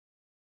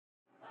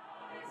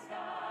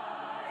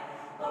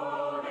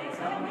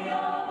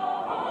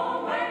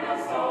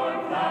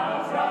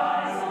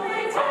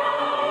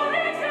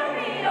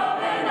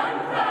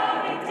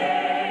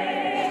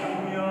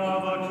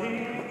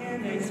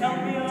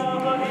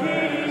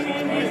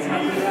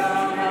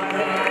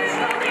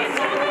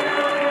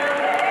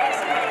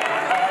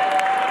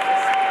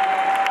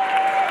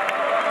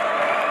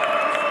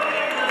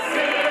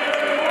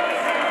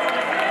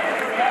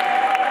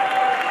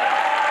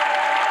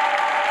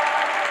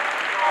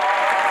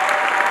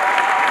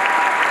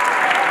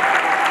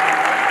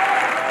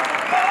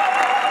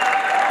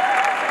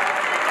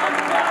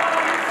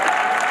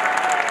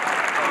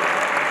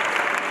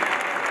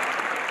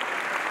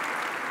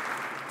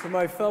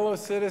my fellow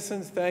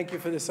citizens, thank you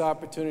for this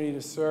opportunity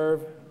to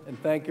serve, and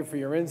thank you for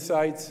your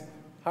insights,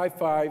 high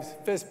fives,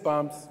 fist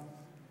bumps,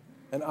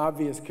 and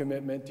obvious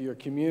commitment to your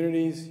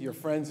communities, your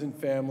friends and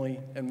family,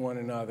 and one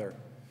another.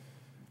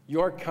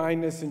 Your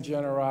kindness and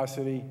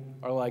generosity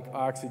are like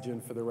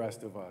oxygen for the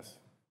rest of us.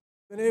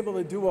 I've been able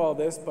to do all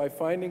this by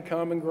finding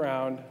common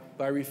ground,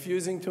 by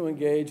refusing to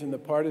engage in the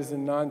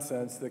partisan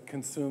nonsense that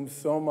consumes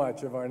so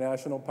much of our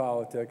national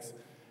politics,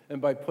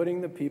 and by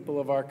putting the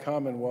people of our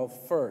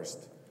Commonwealth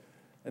first.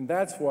 And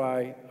that's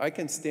why I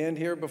can stand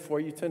here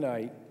before you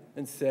tonight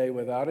and say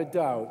without a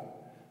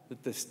doubt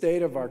that the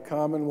state of our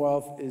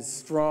Commonwealth is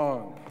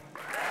strong.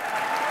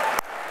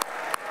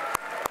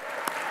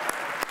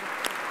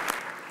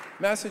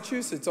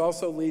 Massachusetts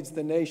also leads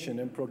the nation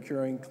in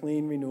procuring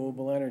clean,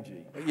 renewable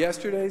energy. But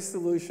yesterday's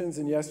solutions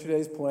and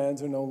yesterday's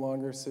plans are no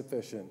longer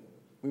sufficient.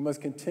 We must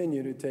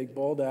continue to take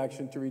bold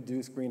action to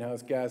reduce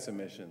greenhouse gas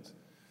emissions.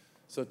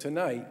 So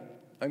tonight,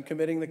 I'm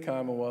committing the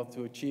Commonwealth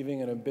to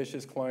achieving an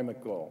ambitious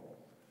climate goal: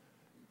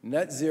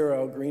 net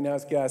zero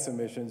greenhouse gas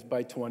emissions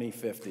by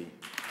 2050.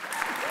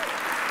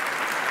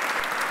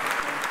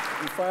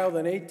 We filed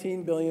an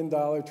 $18 billion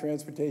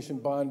transportation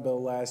bond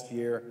bill last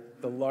year,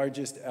 the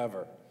largest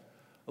ever.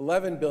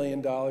 $11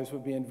 billion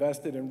would be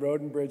invested in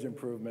road and bridge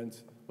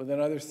improvements, with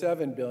another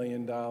 $7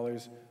 billion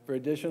for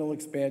additional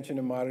expansion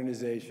and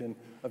modernization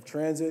of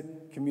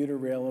transit, commuter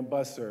rail, and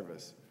bus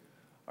service.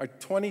 Our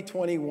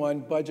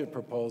 2021 budget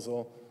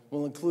proposal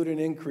will include an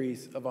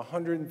increase of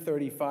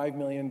 $135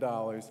 million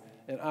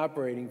in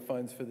operating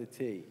funds for the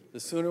T. The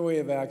sooner we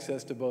have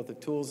access to both the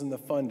tools and the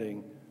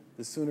funding,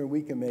 the sooner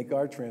we can make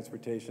our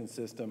transportation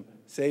system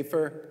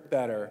safer,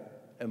 better,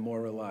 and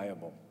more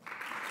reliable.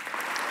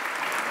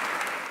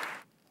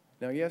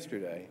 Now,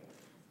 yesterday,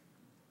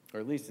 or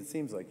at least it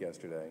seems like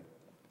yesterday,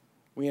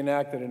 we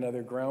enacted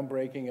another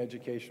groundbreaking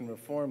education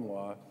reform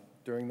law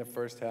during the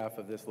first half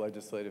of this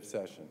legislative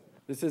session.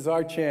 This is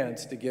our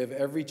chance to give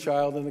every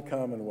child in the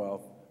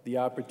Commonwealth the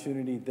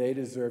opportunity they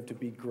deserve to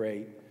be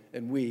great,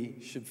 and we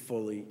should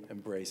fully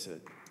embrace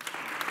it.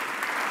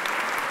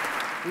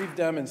 We've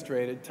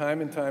demonstrated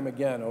time and time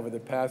again over the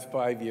past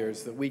 5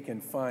 years that we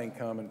can find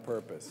common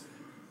purpose,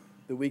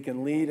 that we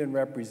can lead and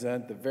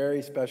represent the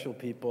very special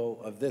people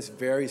of this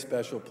very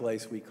special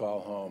place we call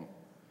home,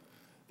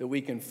 that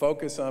we can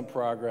focus on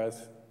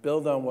progress,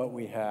 build on what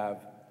we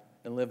have,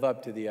 and live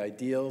up to the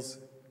ideals,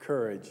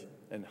 courage,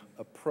 and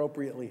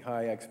appropriately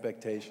high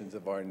expectations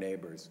of our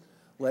neighbors.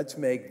 Let's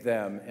make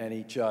them and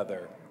each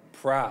other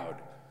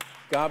proud.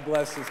 God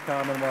bless this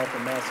Commonwealth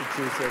of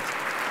Massachusetts.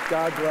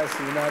 God bless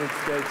the United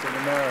States of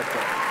America.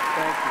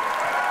 Thank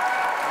you.